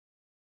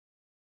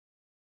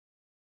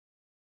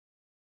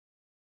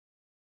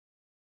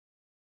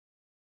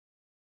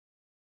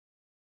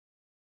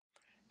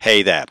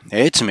Hey there,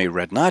 it's me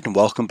Red Knight and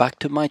welcome back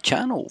to my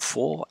channel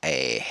for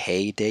a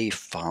Hayday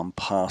Farm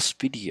Pass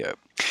video.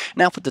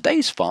 Now for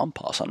today's Farm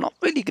Pass, I'm not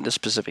really going to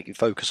specifically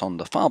focus on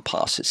the Farm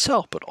Pass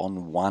itself, but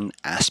on one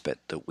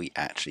aspect that we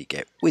actually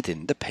get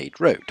within the paid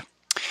road.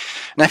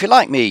 Now if you're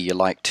like me, you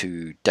like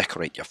to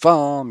decorate your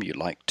farm, you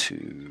like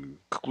to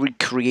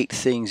recreate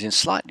things in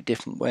slightly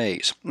different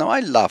ways. Now I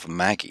love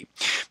Maggie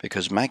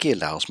because Maggie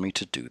allows me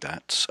to do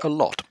that a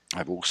lot.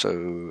 I've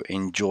also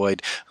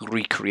enjoyed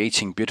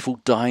recreating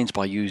beautiful dines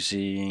by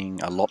using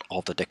a lot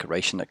of the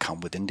decoration that come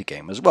within the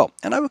game as well.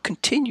 And I will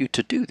continue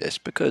to do this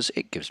because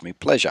it gives me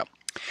pleasure.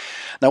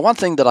 Now one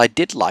thing that I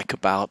did like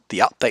about the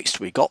updates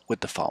we got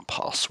with the Farm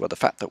Pass were the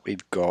fact that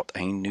we've got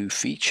a new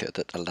feature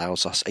that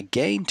allows us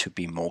again to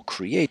be more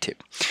creative.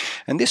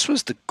 And this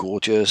was the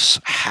gorgeous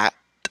hat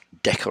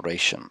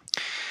decoration.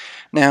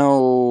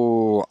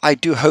 Now I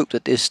do hope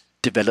that this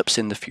develops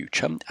in the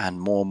future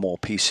and more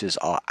pieces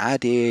are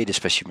added,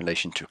 especially in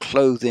relation to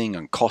clothing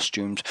and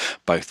costumes,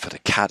 both for the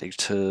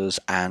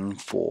characters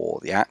and for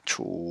the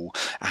actual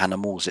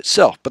animals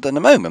itself. But at the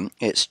moment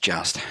it's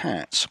just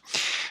hats.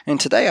 And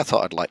today I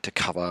thought I'd like to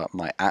cover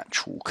my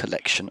actual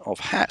collection of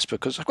hats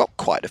because I've got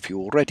quite a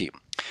few already.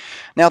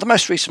 Now the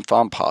most recent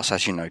Farm Pass,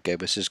 as you know,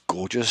 gave us this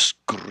gorgeous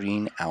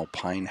green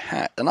alpine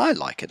hat and I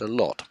like it a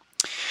lot.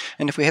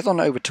 And if we head on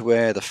over to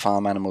where the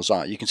farm animals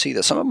are, you can see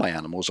that some of my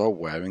animals are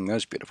wearing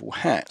those beautiful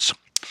hats.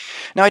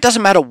 Now it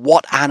doesn't matter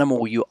what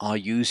animal you are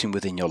using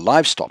within your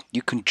livestock,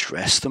 you can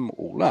dress them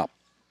all up.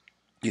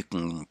 You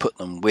can put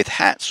them with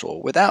hats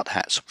or without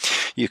hats.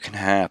 You can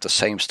have the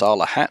same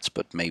style of hats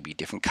but maybe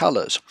different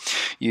colours.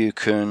 You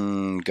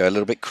can go a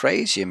little bit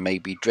crazy and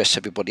maybe dress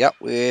everybody up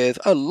with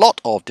a lot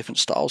of different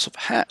styles of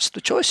hats.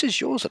 The choice is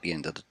yours at the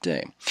end of the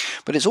day,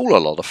 but it's all a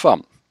lot of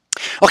fun.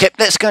 Okay,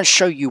 let's go and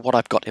show you what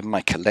I've got in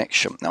my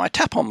collection. Now I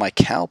tap on my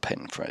cow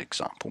pen, for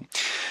example.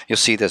 You'll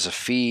see there's a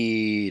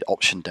feed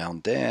option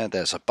down there,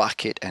 there's a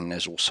bucket, and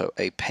there's also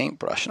a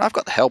paintbrush. And I've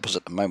got the helpers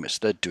at the moment, so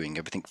they're doing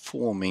everything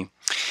for me.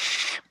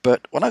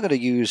 But what I'm going to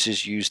use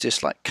is use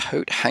this like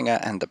coat hanger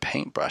and the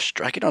paintbrush,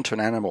 drag it onto an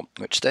animal,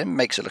 which then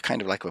makes it look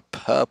kind of like a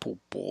purple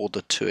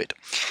border to it.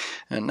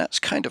 And that's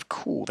kind of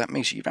cool. That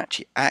means you've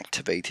actually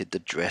activated the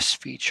dress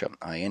feature,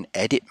 i.e. in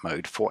edit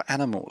mode for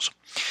animals.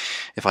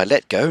 If I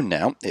let go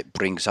now, it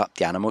brings up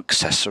the animal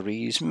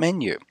accessories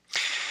menu.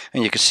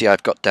 And you can see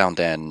I've got down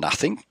there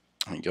nothing.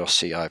 And you'll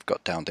see I've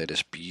got down there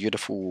this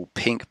beautiful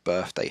pink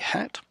birthday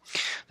hat.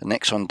 The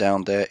next one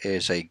down there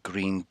is a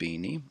green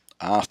beanie.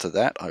 After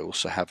that, I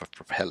also have a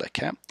propeller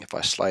cap. If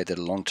I slide it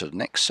along to the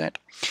next set,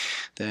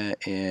 there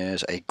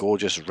is a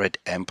gorgeous red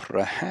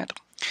emperor hat.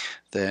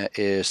 There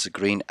is the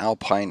green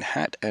alpine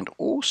hat and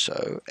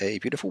also a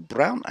beautiful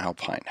brown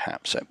alpine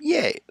hat. So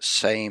yeah,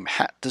 same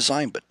hat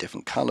design but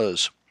different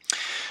colors.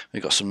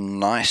 We've got some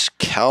nice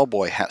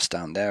cowboy hats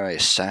down there, a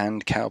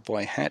sand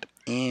cowboy hat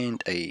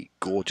and a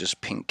gorgeous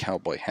pink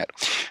cowboy hat.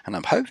 And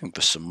I'm hoping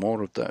for some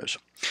more of those.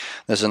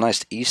 There's a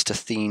nice Easter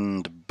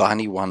themed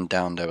bunny one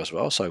down there as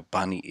well, so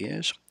bunny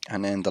ears.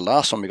 And then the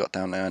last one we got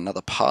down there,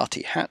 another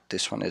party hat.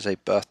 This one is a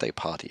birthday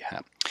party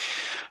hat.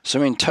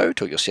 So in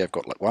total, you'll see I've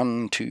got like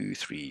 1, 2,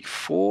 3,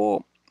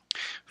 4,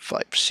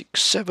 5,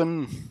 6,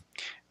 7,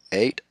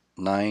 8,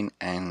 9,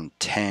 and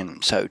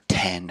 10. So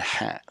 10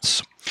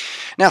 hats.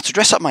 Now to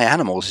dress up my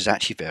animals is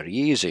actually very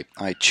easy.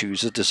 I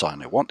choose the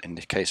design I want. In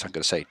this case I'm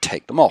going to say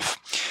take them off.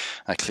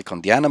 I click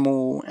on the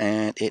animal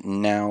and it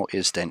now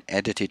is then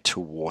edited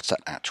towards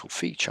that actual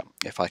feature.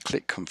 If I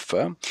click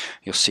confirm,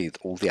 you'll see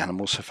that all the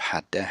animals have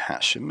had their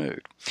hats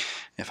removed.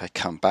 If I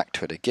come back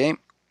to it again,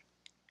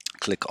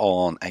 click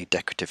on a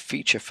decorative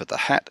feature for the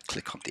hat,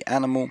 click on the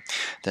animal,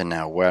 they're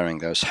now wearing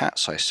those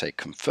hats, I say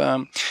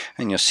confirm,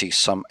 and you'll see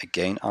some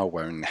again are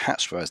wearing the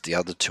hats, whereas the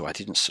other two I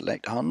didn't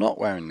select are not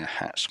wearing the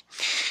hats.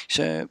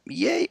 So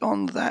yay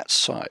on that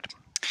side.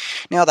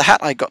 Now the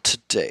hat I got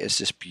today is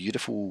this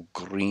beautiful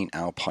green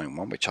alpine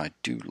one, which I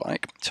do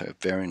like, so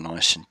very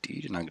nice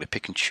indeed, and I'm going to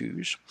pick and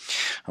choose.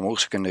 I'm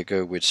also going to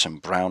go with some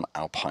brown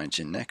alpines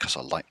in there because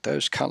I like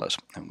those colours,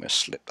 and we'll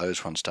slip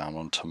those ones down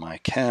onto my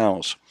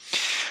cows.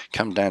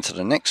 Come down to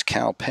the next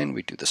cow pen,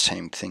 we do the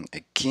same thing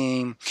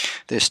again.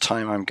 This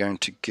time I'm going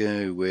to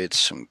go with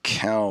some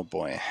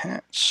cowboy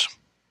hats.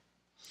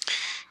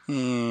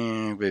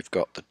 And we've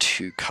got the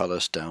two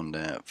colours down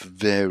there,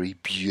 very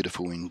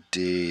beautiful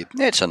indeed.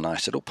 It's a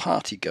nice little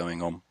party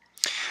going on.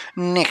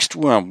 Next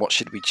one, what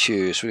should we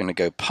choose? We're going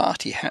to go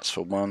party hats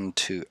for 1,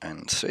 2,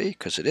 and 3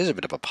 because it is a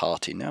bit of a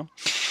party now.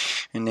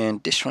 And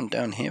then this one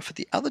down here for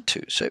the other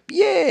two. So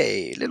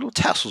yay, little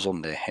tassels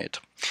on their head.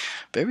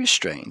 Very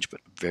strange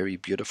but very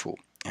beautiful,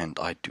 and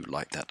I do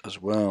like that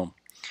as well.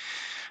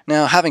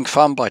 Now having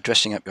fun by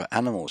dressing up your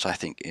animals I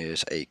think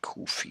is a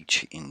cool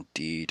feature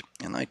indeed,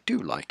 and I do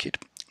like it.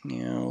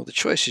 Now the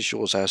choice is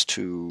yours as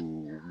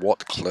to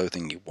what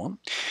clothing you want.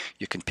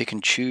 You can pick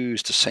and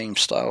choose the same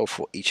style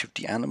for each of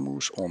the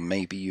animals, or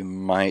maybe you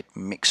might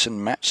mix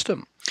and match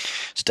them.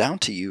 It's down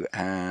to you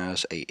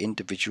as an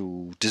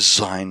individual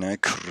designer,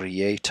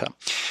 creator.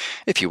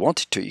 If you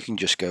wanted to, you can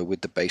just go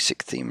with the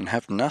basic theme and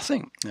have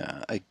nothing.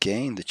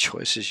 Again, the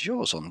choice is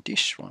yours on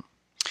this one.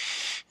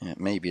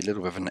 Maybe a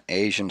little bit of an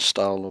Asian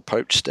style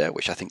approach there,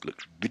 which I think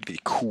looks really, really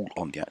cool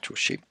on the actual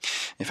sheep.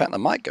 In fact, I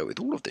might go with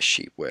all of the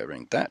sheep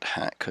wearing that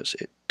hat because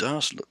it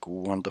does look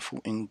wonderful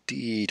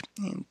indeed.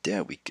 And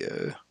there we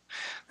go.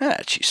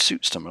 That actually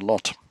suits them a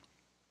lot.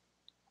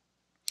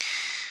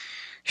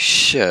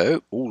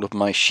 So, all of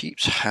my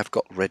sheeps have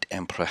got red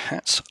emperor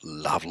hats.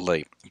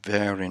 Lovely.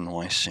 Very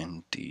nice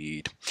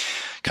indeed.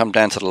 Come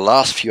down to the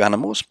last few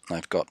animals.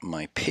 I've got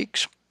my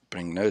pigs.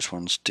 Bring those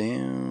ones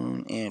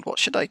down. And what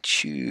should I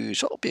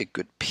choose? What will be a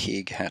good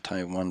pig hat,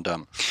 I wonder?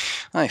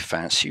 I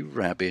fancy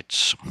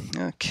rabbits.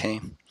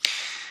 Okay.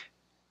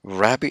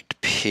 Rabbit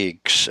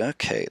pigs.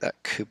 Okay, that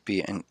could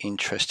be an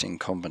interesting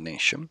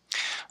combination.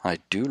 I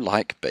do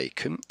like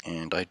bacon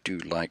and I do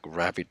like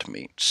rabbit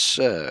meat,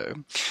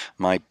 so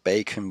my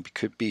bacon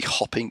could be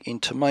hopping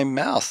into my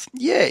mouth.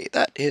 Yay,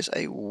 that is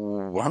a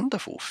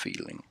wonderful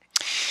feeling.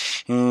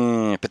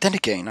 But then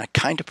again, I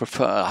kind of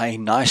prefer a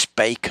nice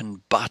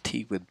bacon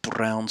butty with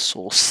brown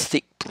sauce,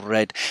 thick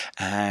bread,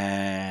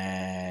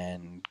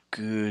 and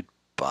good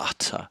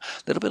butter.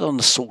 A little bit on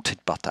the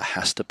salted butter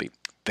has to be.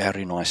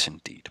 Very nice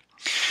indeed.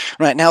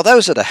 Right, now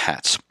those are the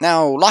hats.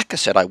 Now, like I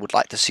said, I would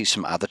like to see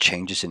some other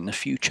changes in the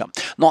future.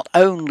 Not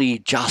only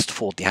just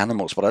for the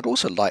animals, but I'd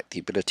also like the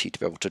ability to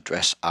be able to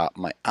dress up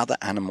my other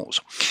animals.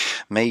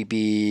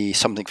 Maybe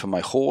something for my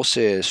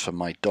horses, for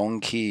my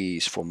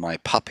donkeys, for my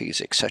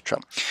puppies, etc.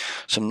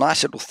 Some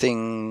nice little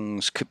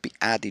things could be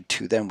added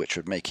to them, which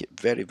would make it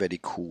very, very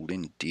cool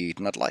indeed.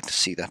 And I'd like to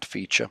see that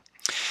feature.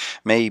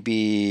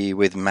 Maybe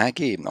with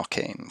Maggie,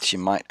 okay, she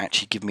might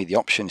actually give me the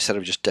option instead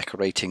of just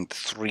decorating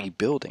 3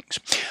 buildings.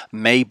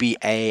 Maybe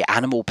a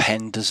animal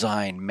pen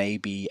design,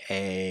 maybe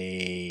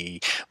a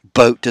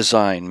boat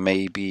design,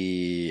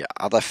 maybe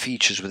other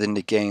features within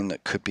the game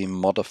that could be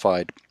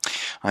modified.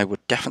 I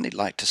would definitely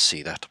like to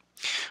see that.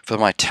 For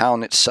my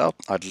town itself,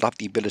 I'd love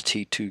the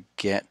ability to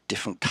get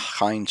different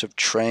kinds of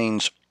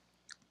trains.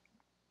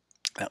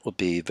 That would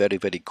be very,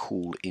 very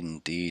cool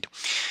indeed.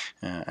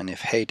 And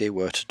if Hayday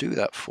were to do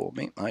that for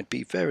me, I'd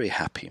be very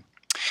happy.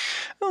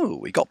 Oh,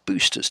 we got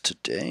boosters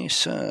today,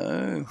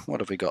 so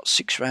what have we got?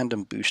 6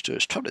 random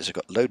boosters. Trouble is, I've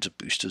got loads of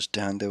boosters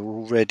down there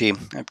already.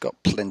 I've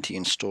got plenty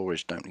in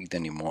storage, don't need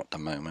any more at the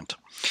moment.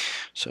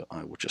 So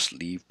I will just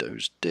leave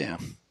those there.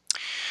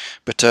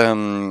 But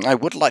I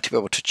would like to be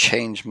able to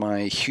change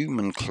my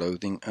human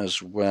clothing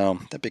as well.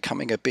 They're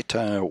becoming a bit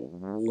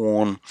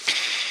worn.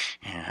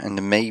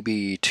 And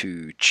maybe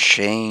to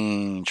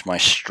change my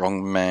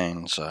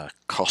strongman's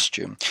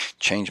costume,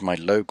 change my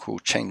local,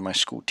 change my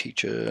school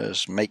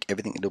teachers, make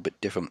everything a little bit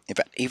different. In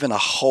fact, even a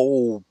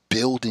whole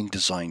building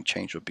design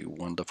change would be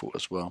wonderful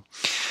as well.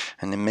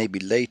 And then maybe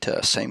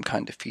later, same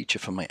kind of feature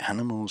for my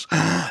animals.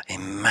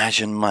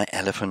 Imagine my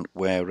elephant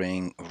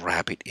wearing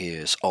rabbit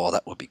ears. Oh,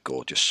 that would be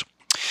gorgeous.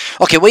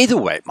 Okay, well, either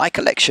way, my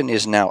collection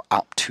is now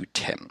up to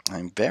 10.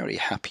 I'm very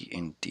happy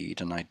indeed,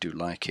 and I do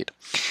like it.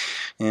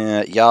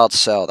 Yard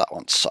sale, that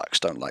one sucks.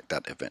 Don't like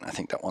that event. I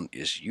think that one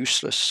is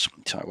useless,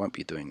 so I won't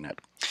be doing that.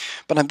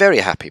 But I'm very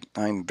happy.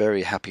 I'm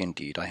very happy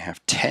indeed. I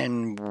have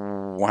 10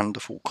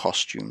 wonderful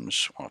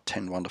costumes, or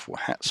 10 wonderful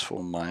hats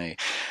for my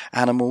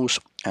animals,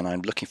 and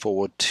I'm looking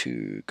forward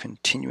to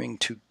continuing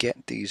to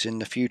get these in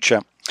the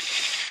future.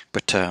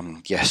 But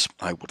yes,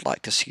 I would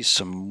like to see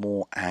some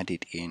more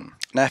added in.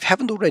 Now, if you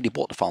haven't already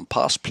bought the Farm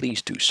Pass,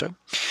 please do so.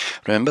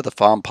 Remember, the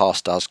Farm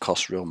Pass does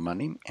cost real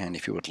money, and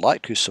if you would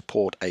like to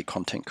support a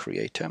content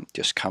creator,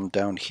 just come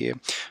down here,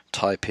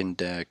 type in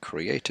their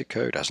creator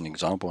code. As an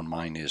example,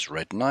 mine is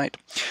Red Knight.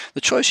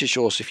 The choice is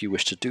yours if you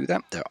wish to do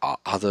that. There are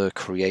other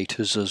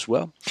creators as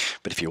well.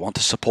 But if you want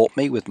to support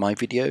me with my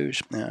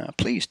videos,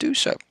 please do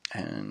so.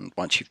 And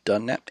once you've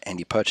done that,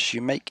 any purchase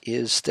you make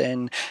is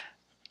then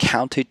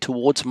counted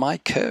towards my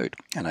code,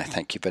 and I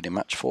thank you very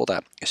much for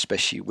that,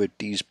 especially with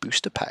these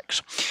booster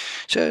packs.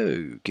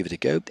 So give it a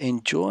go,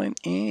 enjoy,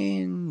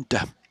 and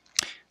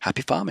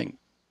happy farming.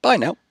 Bye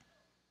now.